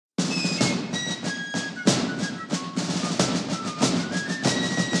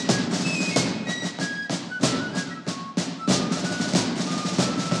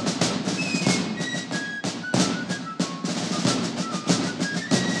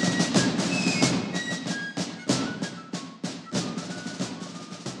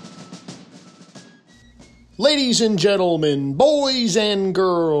Ladies and gentlemen, boys and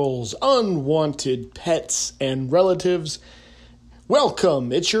girls, unwanted pets and relatives,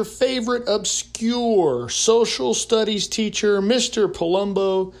 welcome. It's your favorite obscure social studies teacher, Mr.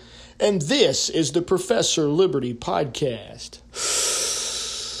 Palumbo, and this is the Professor Liberty Podcast.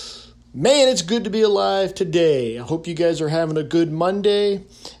 Man, it's good to be alive today. I hope you guys are having a good Monday.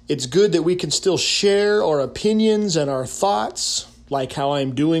 It's good that we can still share our opinions and our thoughts, like how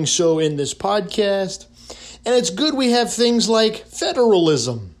I'm doing so in this podcast. And it's good we have things like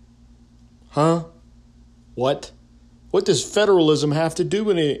federalism. Huh? What? What does federalism have to do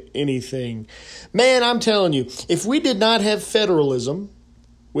with anything? Man, I'm telling you, if we did not have federalism,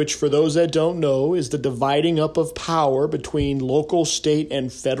 which for those that don't know is the dividing up of power between local, state,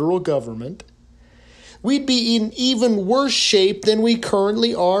 and federal government, we'd be in even worse shape than we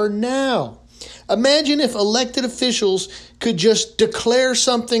currently are now. Imagine if elected officials could just declare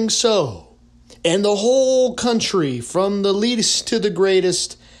something so, and the whole country, from the least to the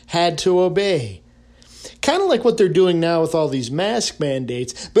greatest, had to obey. Kind of like what they're doing now with all these mask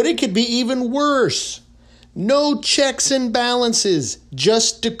mandates, but it could be even worse. No checks and balances,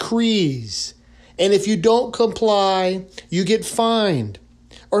 just decrees. And if you don't comply, you get fined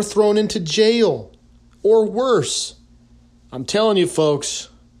or thrown into jail or worse. I'm telling you, folks,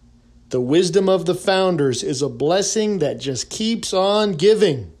 the wisdom of the founders is a blessing that just keeps on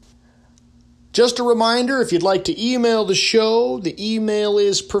giving. Just a reminder, if you'd like to email the show, the email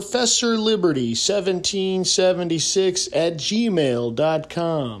is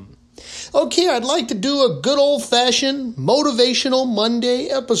professorliberty1776@gmail.com. Okay, I'd like to do a good old-fashioned Motivational Monday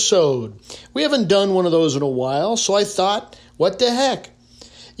episode. We haven't done one of those in a while, so I thought, what the heck?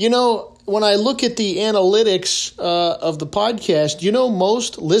 You know, when I look at the analytics of the podcast,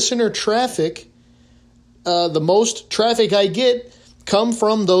 most listener traffic, the most traffic I get come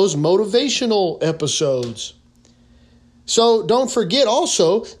from those motivational episodes. So don't forget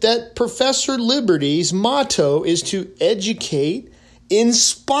also that Professor Liberty's motto is to educate,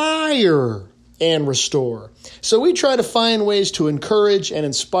 inspire, and restore. So we try to find ways to encourage and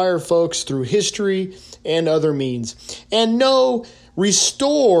inspire folks through history and other means. And no,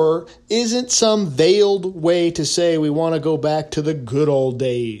 restore isn't some veiled way to say we want to go back to the good old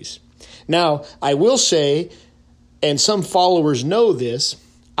days. Now, I will say, and some followers know this,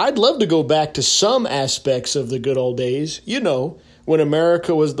 I'd love to go back to some aspects of the good old days. You know, when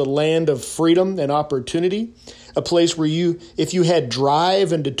America was the land of freedom and opportunity, a place where if you had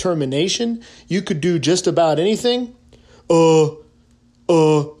drive and determination, you could do just about anything. Mr.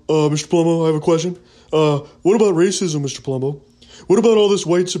 Palumbo, I have a question. What about racism, Mr. Palumbo? What about all this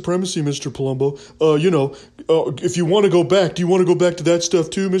white supremacy, Mr. Palumbo? If you want to go back, do you want to go back to that stuff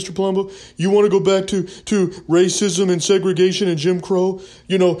too, Mr. Palumbo? You want to go back to racism and segregation and Jim Crow?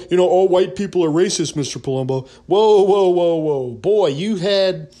 All white people are racist, Mr. Palumbo. Whoa. Boy,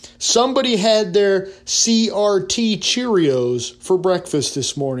 somebody had their CRT Cheerios for breakfast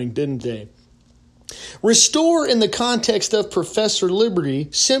this morning, didn't they? Restore in the context of Professor Liberty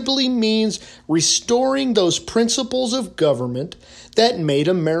simply means restoring those principles of government that made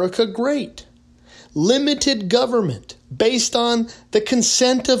America great. Limited government based on the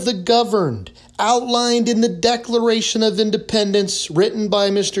consent of the governed, outlined in the Declaration of Independence written by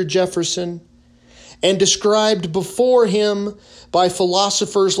Mr. Jefferson and described before him by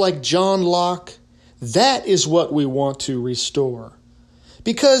philosophers like John Locke. That is what we want to restore.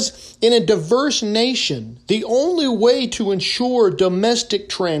 Because in a diverse nation, the only way to ensure domestic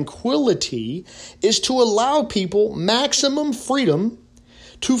tranquility is to allow people maximum freedom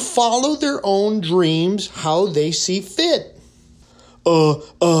to follow their own dreams how they see fit.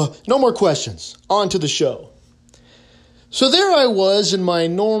 No more questions. On to the show. So there I was in my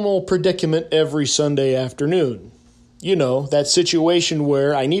normal predicament every Sunday afternoon. You know, that situation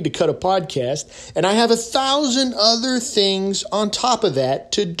where I need to cut a podcast and I have 1,000 other things on top of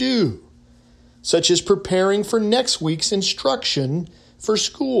that to do, such as preparing for next week's instruction for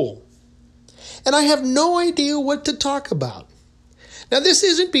school. And I have no idea what to talk about. Now, this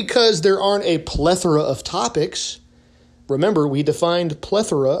isn't because there aren't a plethora of topics. Remember, we defined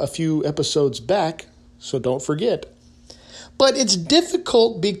plethora a few episodes back, so don't forget. But it's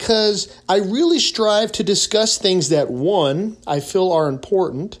difficult because I really strive to discuss things that, one, I feel are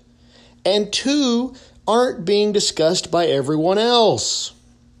important, and two, aren't being discussed by everyone else.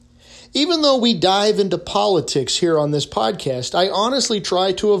 Even though we dive into politics here on this podcast, I honestly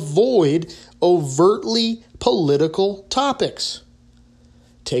try to avoid overtly political topics.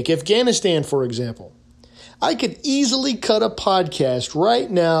 Take Afghanistan, for example. I could easily cut a podcast right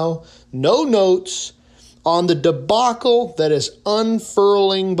now, no notes, on the debacle that is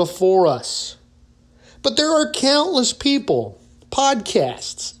unfurling before us. But there are countless people,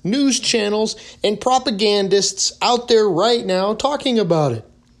 podcasts, news channels, and propagandists out there right now talking about it.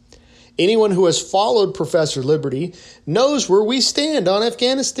 Anyone who has followed Professor Liberty knows where we stand on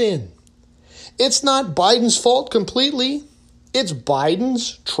Afghanistan. It's not Biden's fault completely. It's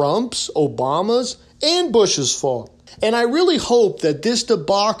Biden's, Trump's, Obama's, and Bush's fault. And I really hope that this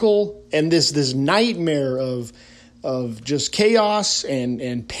debacle and this nightmare of just chaos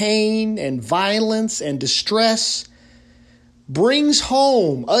and pain and violence and distress brings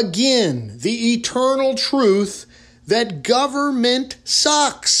home again the eternal truth that government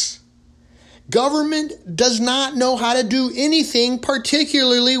sucks. Government does not know how to do anything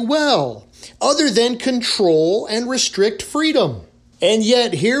particularly well other than control and restrict freedom. And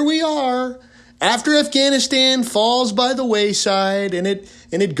yet here we are, after Afghanistan falls by the wayside and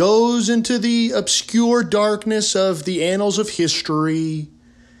it goes into the obscure darkness of the annals of history,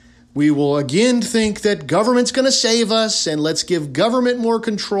 we will again think that government's going to save us, and let's give government more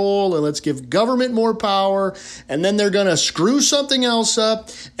control, and let's give government more power, and then they're going to screw something else up,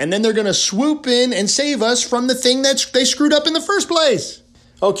 and then they're going to swoop in and save us from the thing that they screwed up in the first place.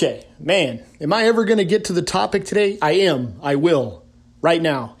 Okay, man, am I ever going to get to the topic today? I am. I will. Right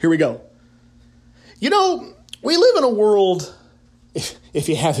now. Here we go. You know, we live in a world, if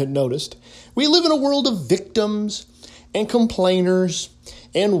you haven't noticed, we live in a world of victims and complainers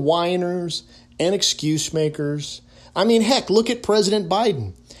and whiners and excuse makers. I mean, heck, look at President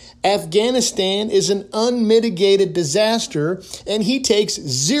Biden. Afghanistan is an unmitigated disaster, and he takes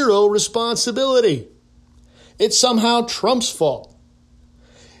zero responsibility. It's somehow Trump's fault.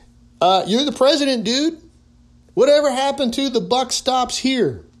 You're the president, dude. Whatever happened to the buck stops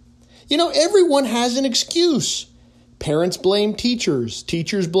here? You know, everyone has an excuse. Parents blame teachers.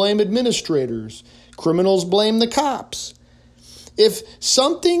 Teachers blame administrators. Criminals blame the cops. If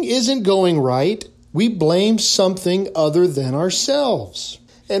something isn't going right, we blame something other than ourselves.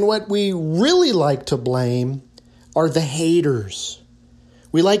 And what we really like to blame are the haters.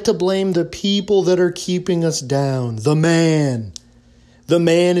 We like to blame the people that are keeping us down. The man. The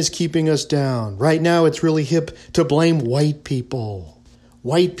man is keeping us down. Right now, it's really hip to blame white people.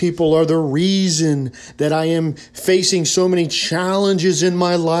 White people are the reason that I am facing so many challenges in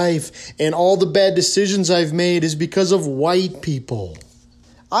my life, and all the bad decisions I've made is because of white people.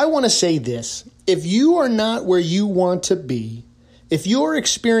 I want to say this. If you are not where you want to be, if you're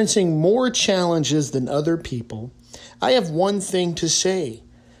experiencing more challenges than other people, I have one thing to say.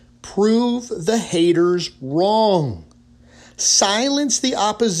 Prove the haters wrong. Silence the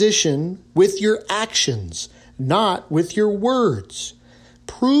opposition with your actions, not with your words.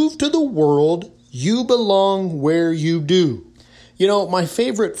 Prove to the world you belong where you do. You know, my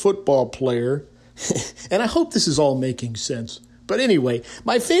favorite football player, and I hope this is all making sense, but anyway,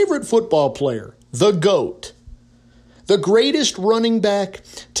 my favorite football player, the GOAT, the greatest running back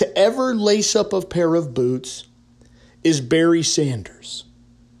to ever lace up a pair of boots, is Barry Sanders.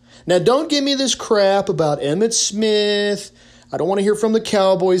 Now, don't give me this crap about Emmitt Smith. I don't want to hear from the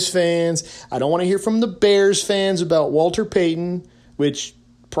Cowboys fans. I don't want to hear from the Bears fans about Walter Payton, which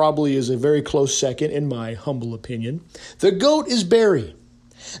probably is a very close second in my humble opinion. The GOAT is Barry.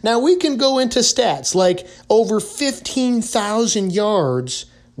 Now, we can go into stats like over 15,000 yards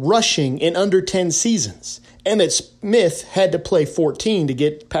rushing in under 10 seasons. Emmitt Smith had to play 14 to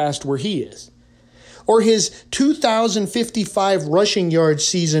get past where he is. Or his 2,055 rushing yard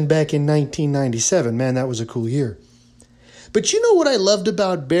season back in 1997. Man, that was a cool year. But you know what I loved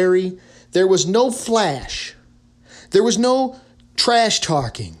about Barry? There was no flash. There was no trash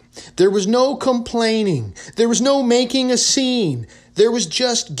talking. There was no complaining. There was no making a scene. There was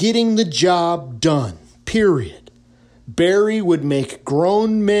just getting the job done, period. Barry would make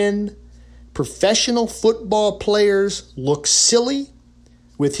grown men, professional football players look silly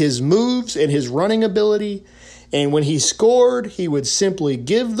with his moves and his running ability. And when he scored, he would simply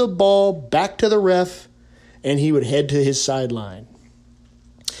give the ball back to the ref and he would head to his sideline.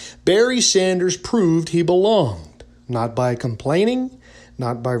 Barry Sanders proved he belonged. Not by complaining,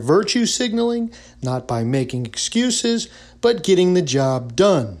 not by virtue signaling, not by making excuses, but getting the job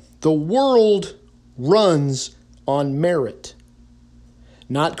done. The world runs on merit.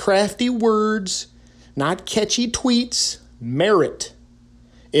 Not crafty words, not catchy tweets, merit.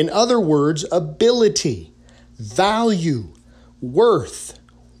 In other words, ability, value, worth.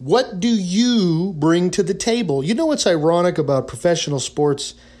 What do you bring to the table? You know what's ironic about professional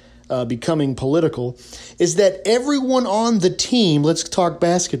sports becoming political is that everyone on the team, let's talk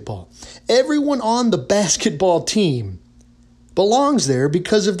basketball, everyone on the basketball team belongs there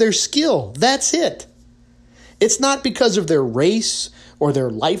because of their skill. That's it. It's not because of their race or their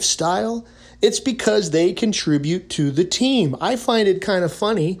lifestyle. It's because they contribute to the team. I find it kind of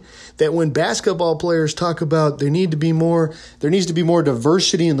funny that when basketball players talk about there needs to be more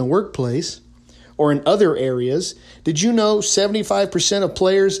diversity in the workplace or in other areas, did you know 75% of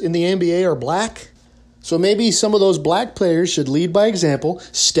players in the NBA are black? So maybe some of those black players should lead by example,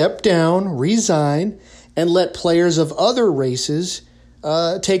 step down, resign, and let players of other races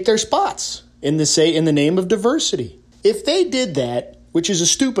take their spots in the name of diversity. If they did that, which is a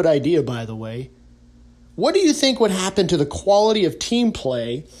stupid idea, by the way, what do you think would happen to the quality of team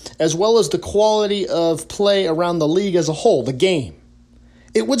play as well as the quality of play around the league as a whole, the game?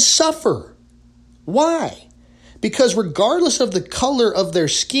 It would suffer. Why? Because regardless of the color of their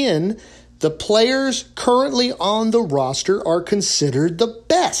skin, the players currently on the roster are considered the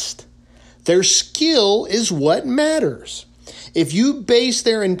best. Their skill is what matters. If you base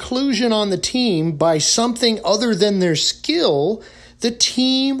their inclusion on the team by something other than their skill, the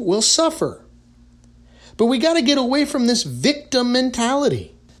team will suffer. But we got to get away from this victim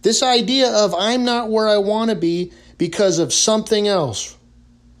mentality. This idea of I'm not where I want to be because of something else,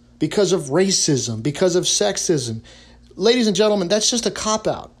 because of racism, because of sexism. Ladies and gentlemen, that's just a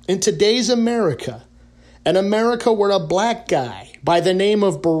cop-out. In today's America, an America where a black guy by the name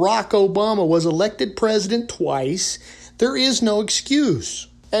of Barack Obama was elected president twice, there is no excuse.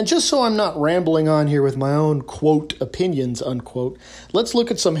 And just so I'm not rambling on here with my own, quote, opinions, unquote, let's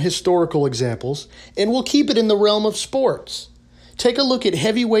look at some historical examples, and we'll keep it in the realm of sports. Take a look at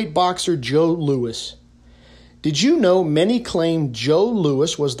heavyweight boxer Joe Louis. Did you know many claim Joe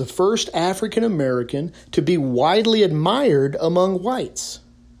Louis was the first African American to be widely admired among whites?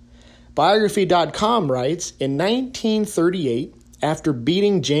 Biography.com writes, in 1938, after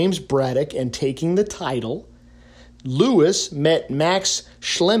beating James Braddock and taking the title, Louis met Max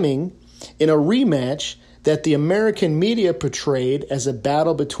Schmeling in a rematch that the American media portrayed as a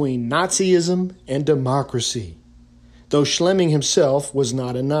battle between Nazism and democracy, though Schmeling himself was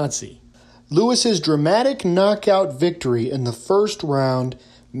not a Nazi. Louis's dramatic knockout victory in the first round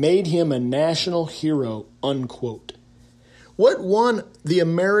made him a national hero, unquote. What won the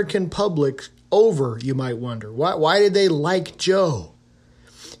American public over, you might wonder? Why did they like Joe?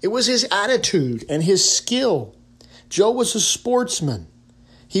 It was his attitude and his skill. Joe was a sportsman.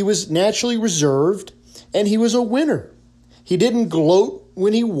 He was naturally reserved, and he was a winner. He didn't gloat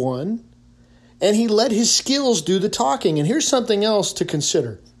when he won, and he let his skills do the talking. And here's something else to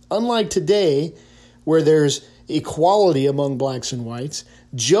consider. Unlike today, where there's equality among blacks and whites,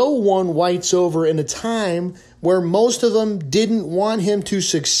 Joe won whites over in a time where most of them didn't want him to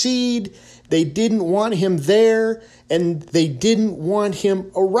succeed, they didn't want him there, and they didn't want him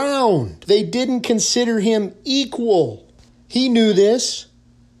around. They didn't consider him equal. He knew this,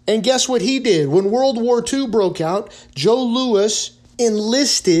 and guess what he did? When World War II broke out, Joe Louis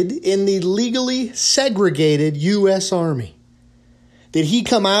enlisted in the legally segregated U.S. Army. Did he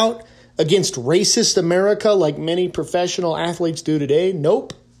come out against racist America like many professional athletes do today?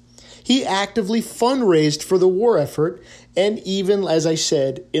 Nope. He actively fundraised for the war effort and even, as I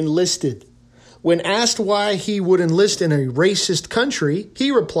said, enlisted. When asked why he would enlist in a racist country,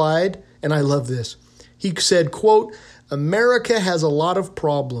 he replied, and I love this, he said, quote, America has a lot of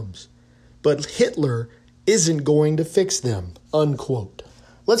problems, but Hitler isn't going to fix them, unquote.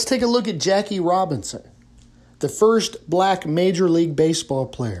 Let's take a look at Jackie Robinson, the first black Major League Baseball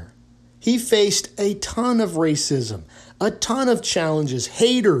player. He faced a ton of racism, a ton of challenges,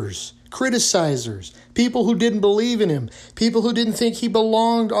 haters, criticizers, people who didn't believe in him, people who didn't think he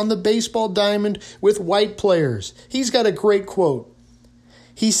belonged on the baseball diamond with white players. He's got a great quote.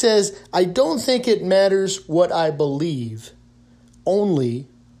 He says, I don't think it matters what I believe, only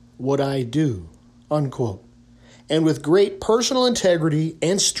what I do, unquote. And with great personal integrity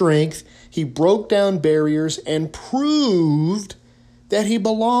and strength, he broke down barriers and proved that he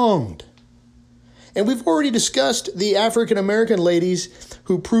belonged. And we've already discussed the African American ladies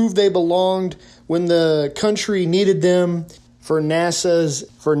who proved they belonged when the country needed them for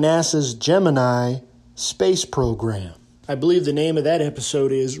NASA's Gemini space program. I believe the name of that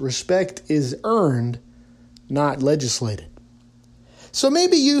episode is Respect is Earned, Not Legislated. So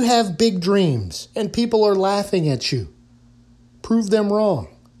maybe you have big dreams and people are laughing at you. Prove them wrong.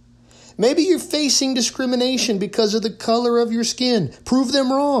 Maybe you're facing discrimination because of the color of your skin. Prove them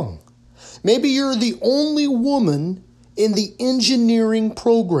wrong. Maybe you're the only woman in the engineering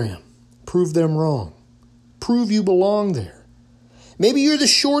program. Prove them wrong. Prove you belong there. Maybe you're the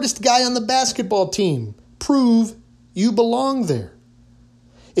shortest guy on the basketball team. Prove you belong there.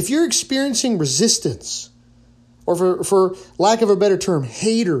 If you're experiencing resistance, or for lack of a better term,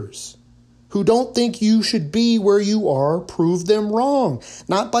 haters, who don't think you should be where you are, prove them wrong,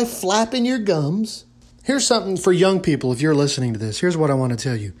 not by flapping your gums. Here's something for young people, if you're listening to this. Here's what I want to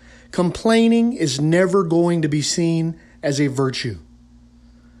tell you. Complaining is never going to be seen as a virtue.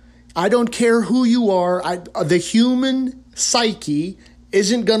 I don't care who you are. The human psyche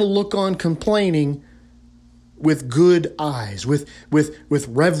isn't going to look on complaining with good eyes, with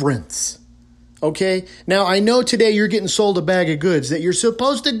reverence. Okay? Now, I know today you're getting sold a bag of goods that you're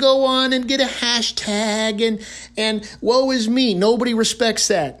supposed to go on and get a hashtag and woe is me. Nobody respects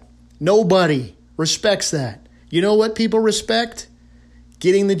that. Nobody respects that. You know what people respect?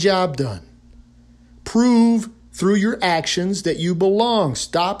 Getting the job done. Prove through your actions that you belong.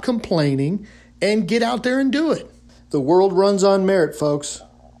 Stop complaining and get out there and do it. The world runs on merit, folks.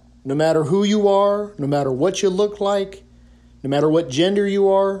 No matter who you are, no matter what you look like, no matter what gender you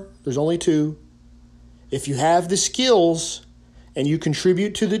are, there's only two. If you have the skills and you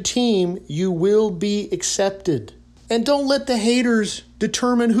contribute to the team, you will be accepted. And don't let the haters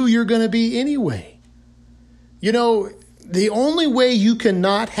determine who you're going to be anyway. You know, the only way you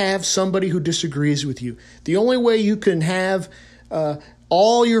cannot have somebody who disagrees with you, the only way you can have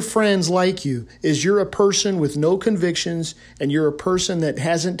all your friends like you is you're a person with no convictions and you're a person that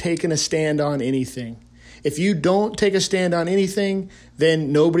hasn't taken a stand on anything. If you don't take a stand on anything,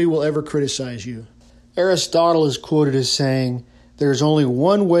 then nobody will ever criticize you. Aristotle is quoted as saying, "There's only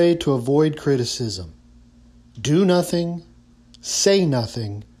one way to avoid criticism. Do nothing, say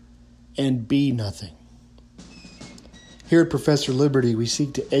nothing, and be nothing." Here at Professor Liberty, we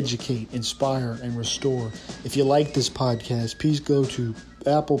seek to educate, inspire, and restore. If you like this podcast, please go to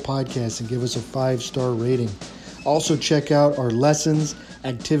Apple Podcasts and give us a 5-star rating. Also check out our lessons,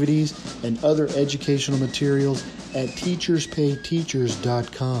 activities, and other educational materials at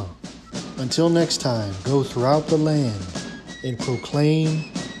teacherspayteachers.com. Until next time, go throughout the land and proclaim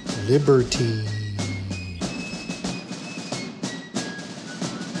liberty.